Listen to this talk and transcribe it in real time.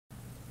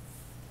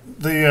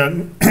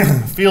The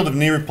field of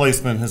knee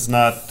replacement has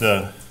not,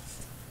 in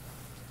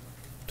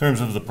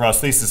terms of the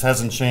prosthesis,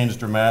 hasn't changed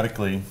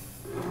dramatically.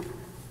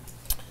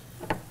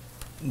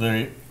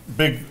 The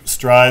big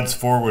strides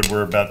forward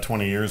were about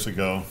 20 years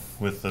ago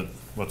with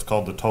what's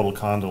called the total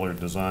condylar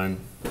design.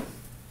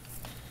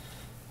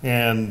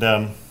 And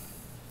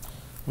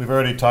you've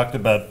already talked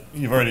about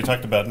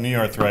knee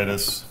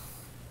arthritis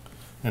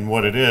and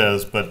what it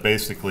is, but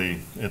basically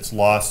it's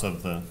loss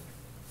of the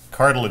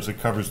cartilage that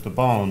covers the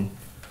bone.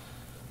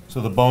 So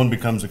the bone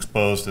becomes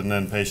exposed, and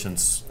then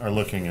patients are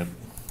looking at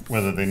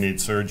whether they need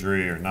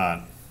surgery or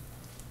not.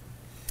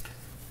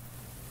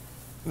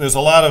 There's a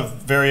lot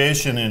of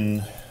variation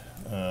in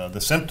the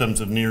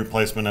symptoms of knee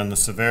replacement and the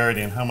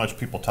severity and how much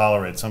people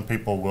tolerate. Some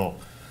people will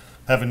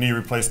have a knee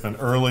replacement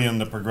early in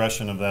the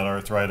progression of that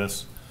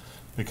arthritis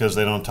because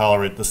they don't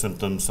tolerate the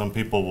symptoms. Some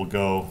people will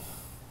go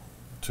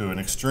to an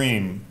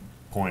extreme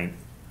point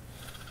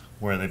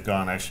where they've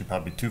gone actually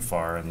probably too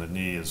far and the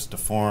knee is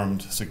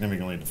deformed,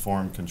 significantly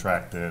deformed,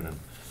 contracted, and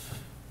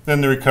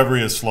then the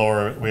recovery is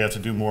slower. We have to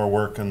do more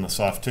work in the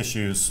soft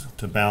tissues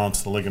to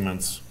balance the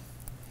ligaments,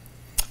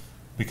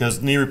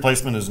 because knee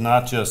replacement is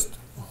not just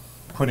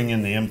putting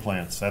in the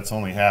implants. That's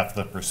only half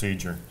the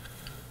procedure.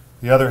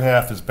 The other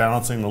half is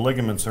balancing the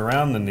ligaments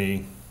around the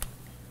knee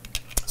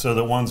so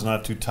that one's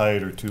not too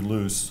tight or too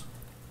loose,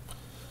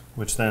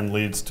 which then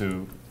leads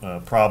to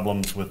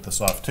problems with the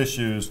soft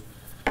tissues.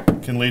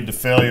 Can lead to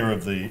failure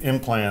of the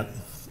implant,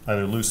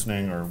 either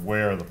loosening or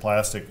wear of the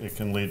plastic. It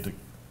can lead to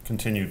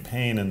continued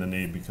pain in the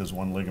knee because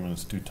one ligament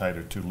is too tight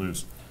or too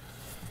loose.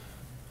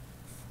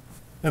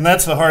 And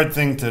that's a hard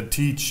thing to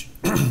teach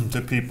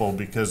to people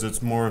because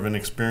it's more of an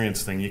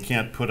experience thing. You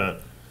can't put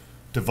a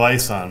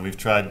device on. We've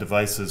tried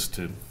devices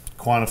to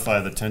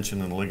quantify the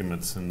tension in the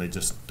ligaments and they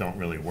just don't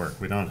really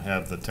work. We don't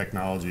have the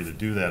technology to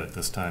do that at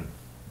this time.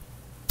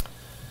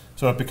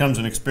 So it becomes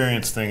an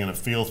experience thing and a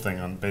feel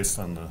thing based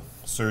on the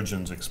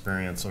surgeon's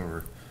experience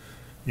over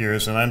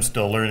years, and I'm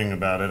still learning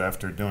about it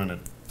after doing it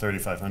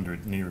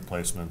 3,500 knee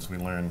replacements. We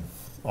learn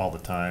all the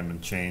time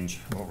and change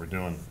what we're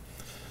doing.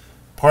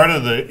 Part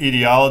of the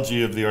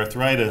etiology of the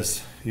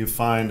arthritis you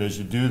find as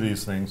you do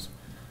these things,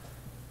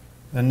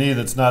 a knee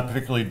that's not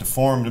particularly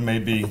deformed may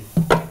be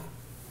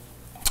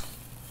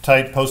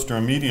tight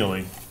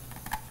posteromedially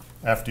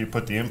after you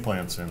put the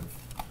implants in,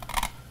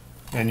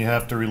 and you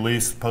have to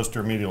release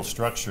posteromedial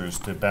structures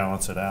to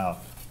balance it out.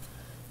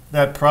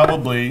 That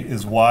probably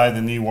is why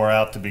the knee wore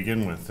out to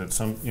begin with. That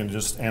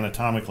just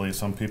anatomically,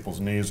 some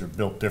people's knees are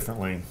built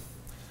differently.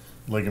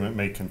 Ligament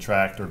may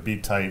contract or be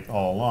tight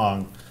all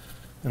along,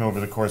 and over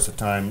the course of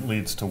time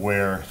leads to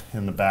wear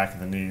in the back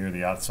of the knee or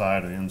the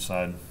outside or the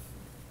inside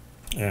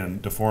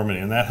and deformity.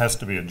 And that has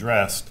to be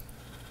addressed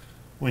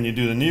when you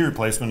do the knee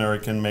replacement, or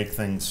it can make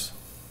things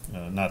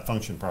not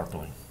function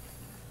properly.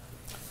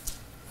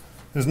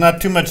 There's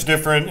not too much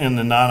different in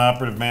the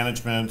non-operative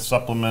management,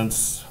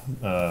 supplements,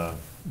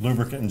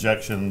 lubricant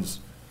injections,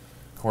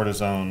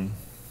 cortisone.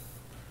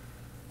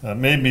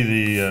 Maybe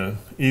the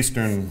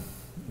Eastern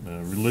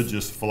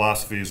religious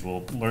philosophies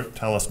will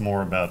tell us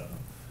more about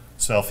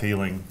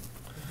self-healing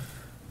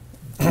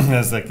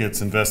as that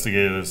gets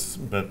investigated,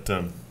 but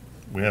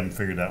we haven't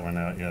figured that one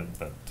out yet.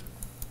 But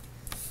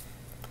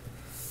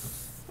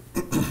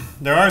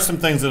there are some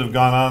things that have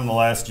gone on in the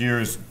last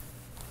years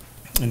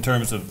in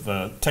terms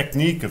of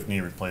technique of knee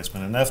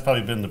replacement, and that's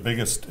probably been the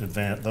biggest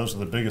those are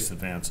the biggest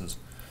advances.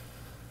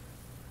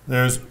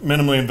 There's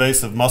minimally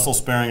invasive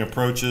muscle-sparing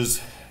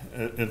approaches.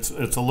 It's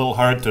a little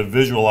hard to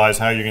visualize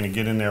how you're going to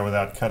get in there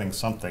without cutting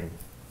something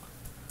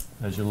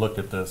as you look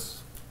at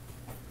this.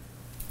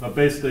 But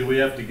basically, we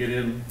have to get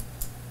in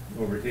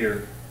over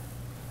here.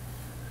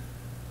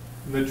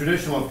 And the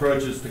traditional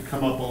approach is to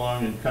come up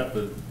along and cut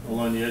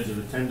along the edge of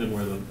the tendon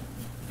where the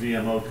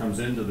VMO comes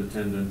into the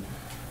tendon.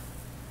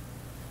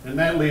 And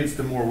that leads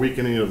to more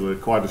weakening of the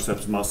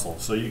quadriceps muscle.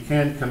 So you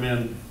can come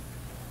in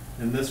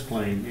this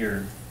plane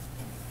here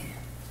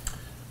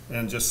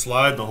and just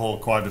slide the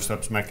whole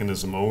quadriceps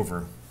mechanism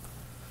over.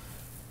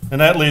 And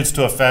that leads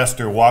to a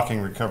faster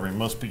walking recovery.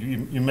 Most people,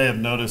 you may have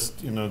noticed,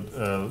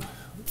 the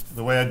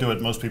way I do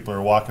it, most people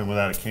are walking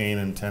without a cane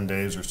in 10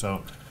 days or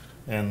so.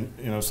 And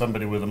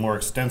somebody with a more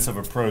extensive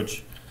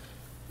approach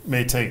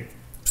may take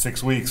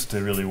 6 weeks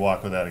to really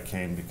walk without a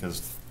cane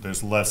because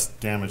there's less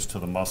damage to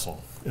the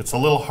muscle. It's a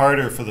little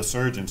harder for the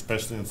surgeon,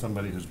 especially in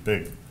somebody who's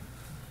big.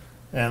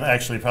 And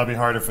actually probably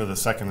harder for the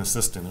second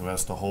assistant who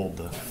has to hold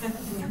the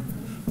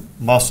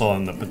muscle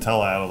and the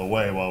patella out of the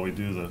way while we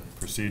do the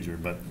procedure.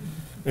 But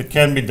it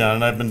can be done,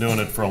 and I've been doing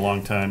it for a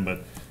long time,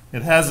 but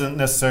it hasn't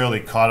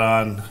necessarily caught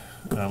on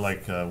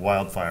like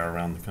wildfire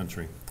around the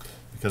country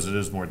because it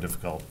is more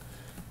difficult.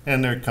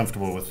 And they're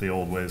comfortable with the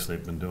old ways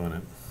they've been doing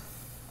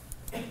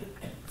it.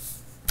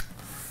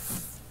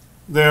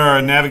 There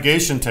are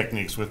navigation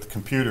techniques with the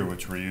computer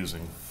which we're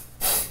using.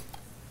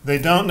 They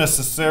don't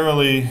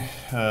necessarily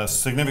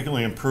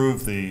significantly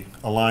improve the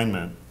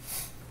alignment,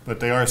 but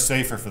they are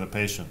safer for the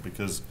patient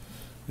because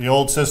the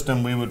old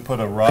system, we would put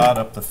a rod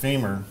up the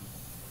femur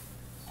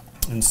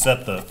and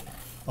set the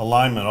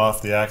alignment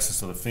off the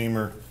axis of the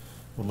femur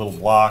with little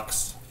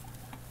blocks.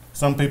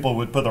 Some people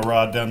would put a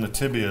rod down the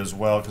tibia as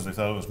well because they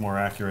thought it was more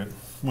accurate.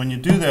 When you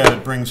do that,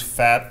 it brings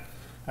fat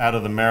out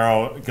of the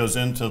marrow. It goes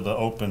into the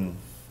open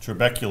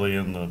trabeculae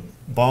in the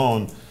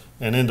bone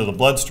and into the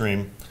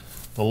bloodstream.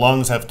 The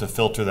lungs have to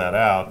filter that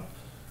out,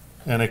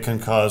 and it can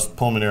cause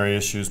pulmonary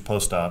issues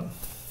post-op.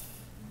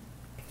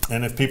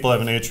 And if people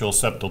have an atrial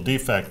septal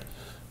defect,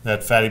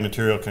 that fatty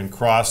material can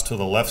cross to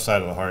the left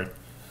side of the heart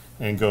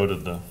and go to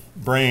the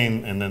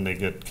brain, and then they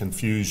get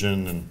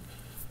confusion and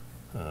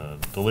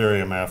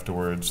delirium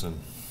afterwards.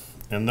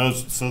 And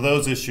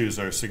those issues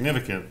are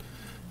significant.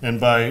 And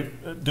by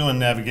doing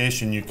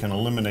navigation, you can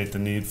eliminate the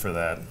need for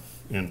that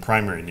in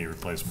primary knee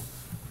replacement.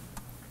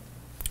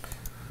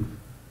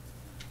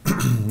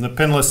 The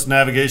pinless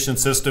navigation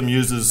system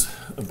uses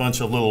a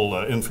bunch of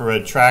little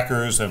infrared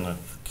trackers and a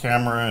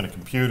camera and a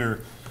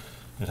computer.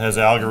 It has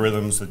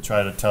algorithms that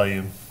try to tell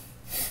you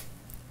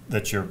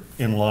that you're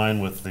in line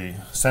with the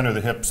center of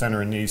the hip,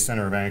 center of knee,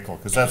 center of ankle,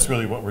 because that's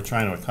really what we're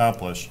trying to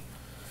accomplish,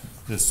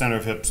 is center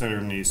of hip, center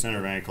of knee, center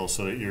of ankle,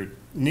 so that your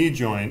knee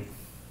joint,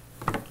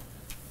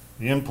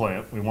 the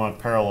implant, we want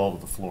parallel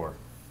to the floor.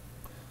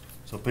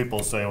 So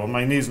people say, well,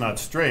 my knee's not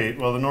straight.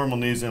 Well, the normal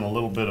knee's in a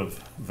little bit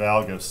of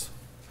valgus,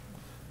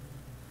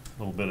 a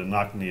little bit of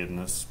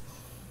knock-kneedness.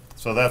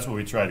 So that's what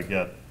we try to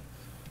get.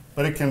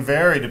 But it can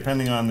vary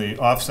depending on the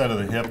offset of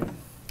the hip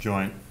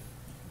joint.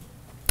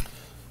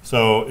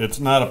 So it's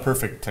not a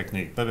perfect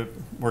technique, but it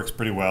works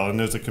pretty well. And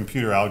there's a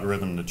computer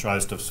algorithm that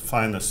tries to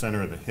find the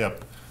center of the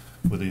hip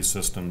with these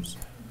systems,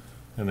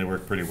 and they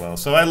work pretty well.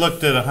 So I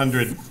looked at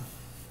 100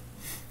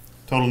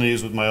 total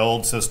knees with my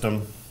old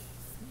system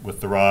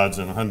with the rods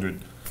and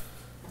 100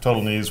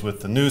 total knees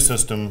with the new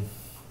system.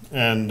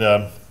 And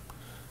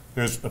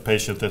here's a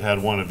patient that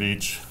had one of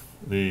each.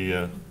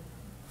 The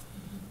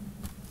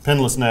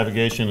pinless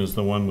navigation is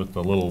the one with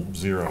the little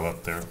 0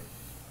 up there.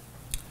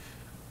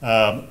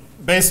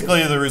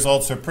 Basically, the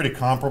results are pretty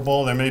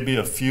comparable. There may be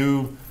a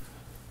few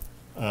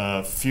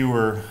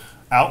fewer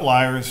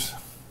outliers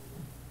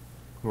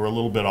who are a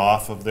little bit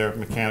off of their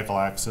mechanical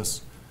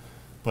axis,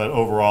 but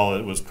overall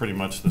it was pretty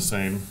much the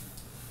same.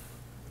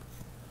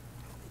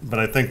 But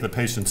I think the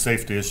patient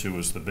safety issue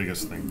was the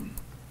biggest thing.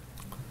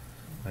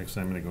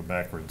 Actually, I'm going to go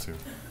backwards here.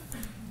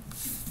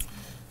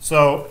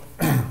 So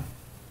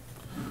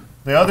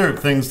the other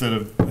things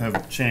that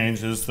have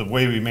changed is the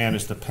way we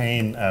manage the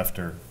pain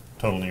after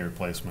total knee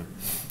replacement.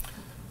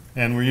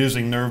 And we're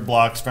using nerve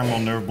blocks, femoral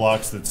nerve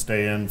blocks that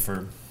stay in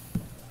for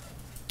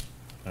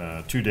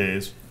 2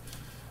 days.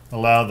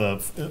 Allow the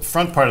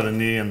front part of the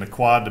knee and the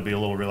quad to be a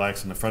little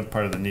relaxed and the front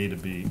part of the knee to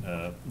be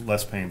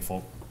less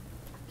painful.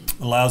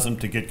 Allows them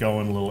to get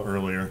going a little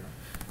earlier.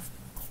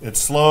 It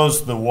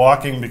slows the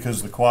walking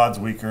because the quad's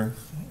weaker,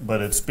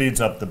 but it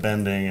speeds up the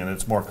bending and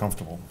it's more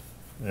comfortable.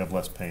 They have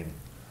less pain.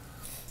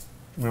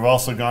 We've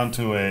also gone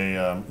to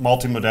a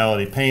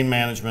multimodality pain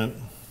management,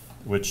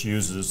 which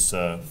uses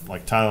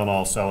like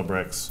Tylenol,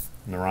 Celebrex,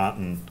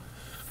 Neurontin,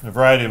 and a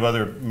variety of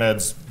other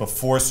meds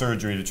before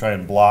surgery to try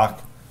and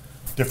block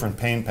different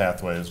pain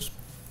pathways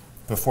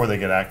before they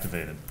get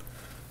activated.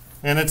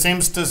 And it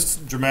seems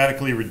to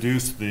dramatically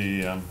reduce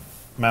the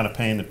amount of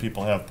pain that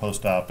people have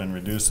post-op and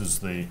reduces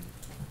the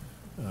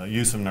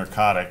use of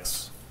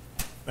narcotics.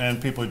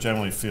 And people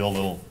generally feel a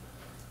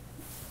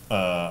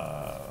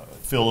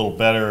little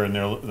better, and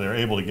they're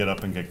able to get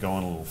up and get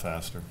going a little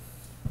faster.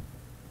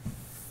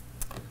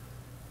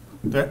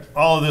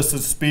 All of this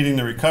is speeding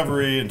the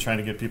recovery and trying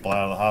to get people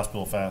out of the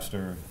hospital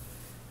faster.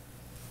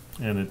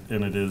 And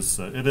it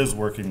is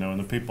working though, and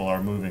the people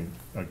are moving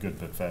a good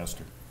bit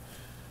faster.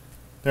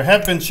 There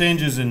have been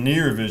changes in knee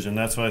revision.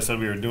 That's why I said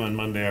we were doing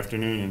Monday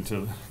afternoon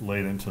into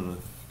late into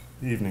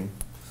the evening.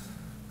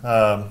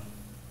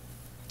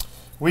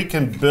 We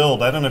can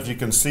build, I don't know if you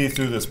can see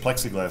through this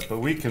plexiglass, but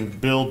we can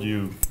build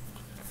you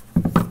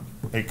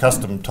a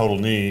custom total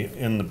knee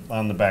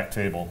on the back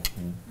table.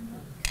 And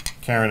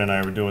Karen and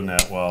I were doing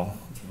that while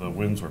the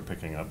winds were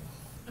picking up.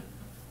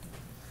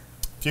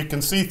 If you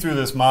can see through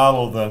this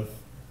model, the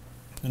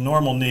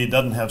normal knee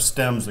doesn't have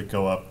stems that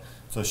go up.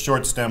 It's a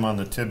short stem on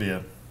the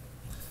tibia,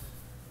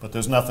 but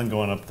there's nothing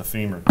going up the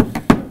femur.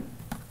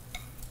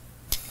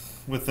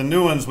 With the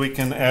new ones, we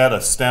can add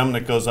a stem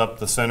that goes up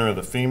the center of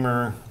the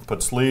femur,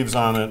 put sleeves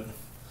on it.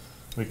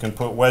 We can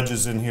put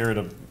wedges in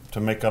here to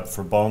make up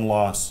for bone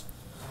loss.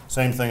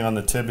 Same thing on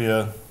the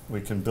tibia.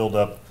 We can build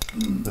up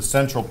the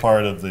central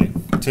part of the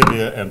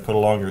tibia and put a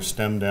longer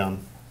stem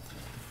down.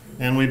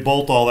 And we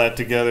bolt all that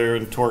together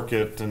and torque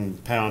it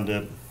and pound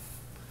it,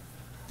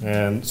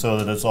 and so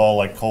that it's all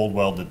like cold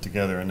welded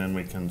together, and then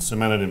we can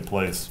cement it in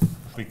place.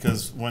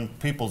 Because when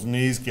people's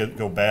knees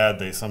go bad,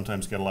 they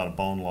sometimes get a lot of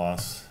bone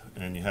loss,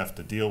 and you have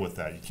to deal with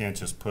that. You can't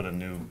just put a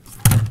new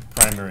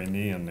primary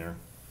knee in there.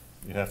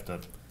 You have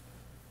to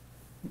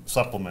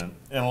supplement.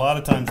 And a lot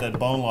of times that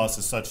bone loss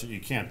is such that you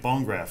can't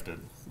bone graft it,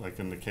 like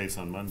in the case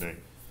on Monday.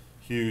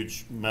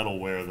 Huge metal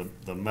wear,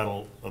 the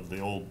metal of the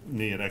old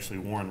knee had actually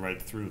worn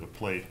right through the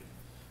plate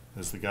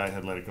as the guy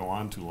had let it go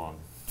on too long.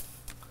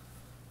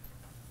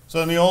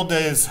 So in the old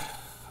days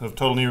of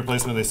total knee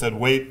replacement, they said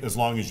wait as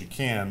long as you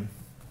can.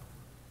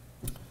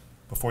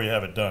 before you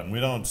have it done. We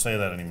don't say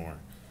that anymore.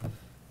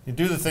 You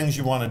do the things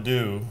you want to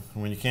do,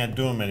 and when you can't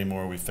do them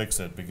anymore, we fix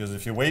it. Because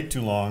if you wait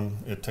too long,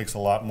 it takes a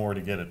lot more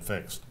to get it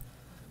fixed.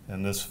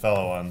 And this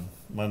fellow on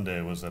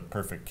Monday was a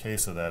perfect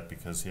case of that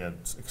because he had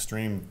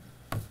extreme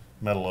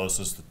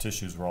metallosis. The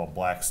tissues were all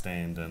black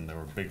stained, and there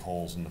were big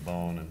holes in the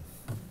bone,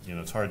 and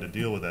it's hard to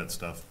deal with that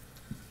stuff.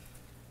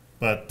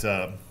 But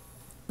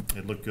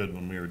it looked good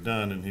when we were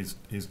done, and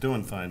he's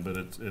doing fine. But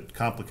it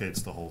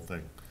complicates the whole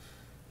thing.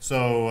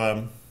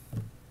 So.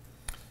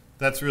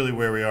 That's really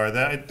where we are.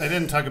 I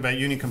didn't talk about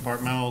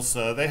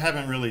unicompartmentals. They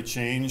haven't really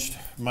changed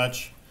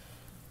much.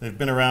 They've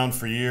been around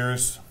for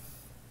years.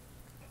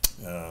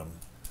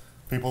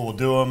 People will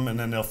do them, and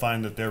then they'll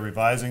find that they're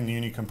revising the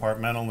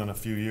unicompartmental in a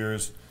few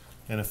years.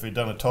 And if we'd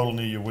done a total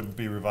knee, you wouldn't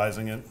be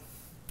revising it.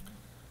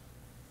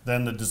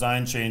 Then the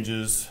design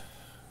changes.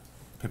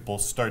 People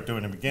start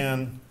doing them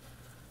again,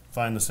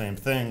 find the same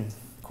thing,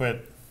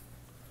 quit,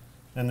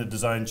 and the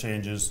design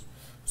changes.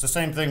 It's the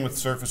same thing with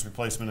surface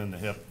replacement in the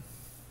hip.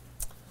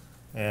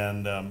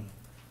 And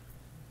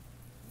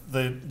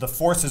the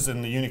forces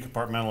in the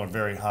unicompartmental are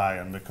very high,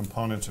 and the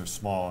components are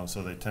small, and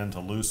so they tend to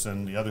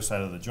loosen. The other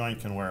side of the joint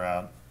can wear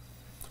out.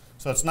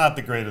 So it's not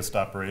the greatest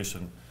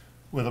operation.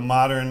 With a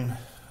modern,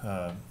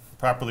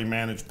 properly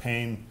managed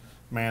pain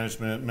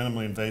management,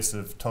 minimally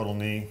invasive total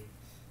knee,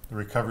 the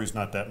recovery is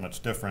not that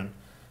much different.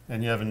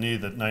 And you have a knee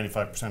that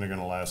 95% are going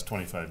to last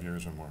 25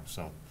 years or more.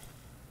 So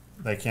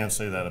they can't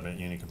say that about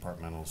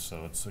unicompartmentals.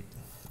 So it's a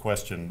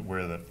question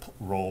where the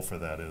role for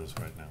that is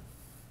right now.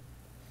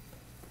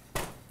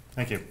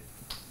 Thank you.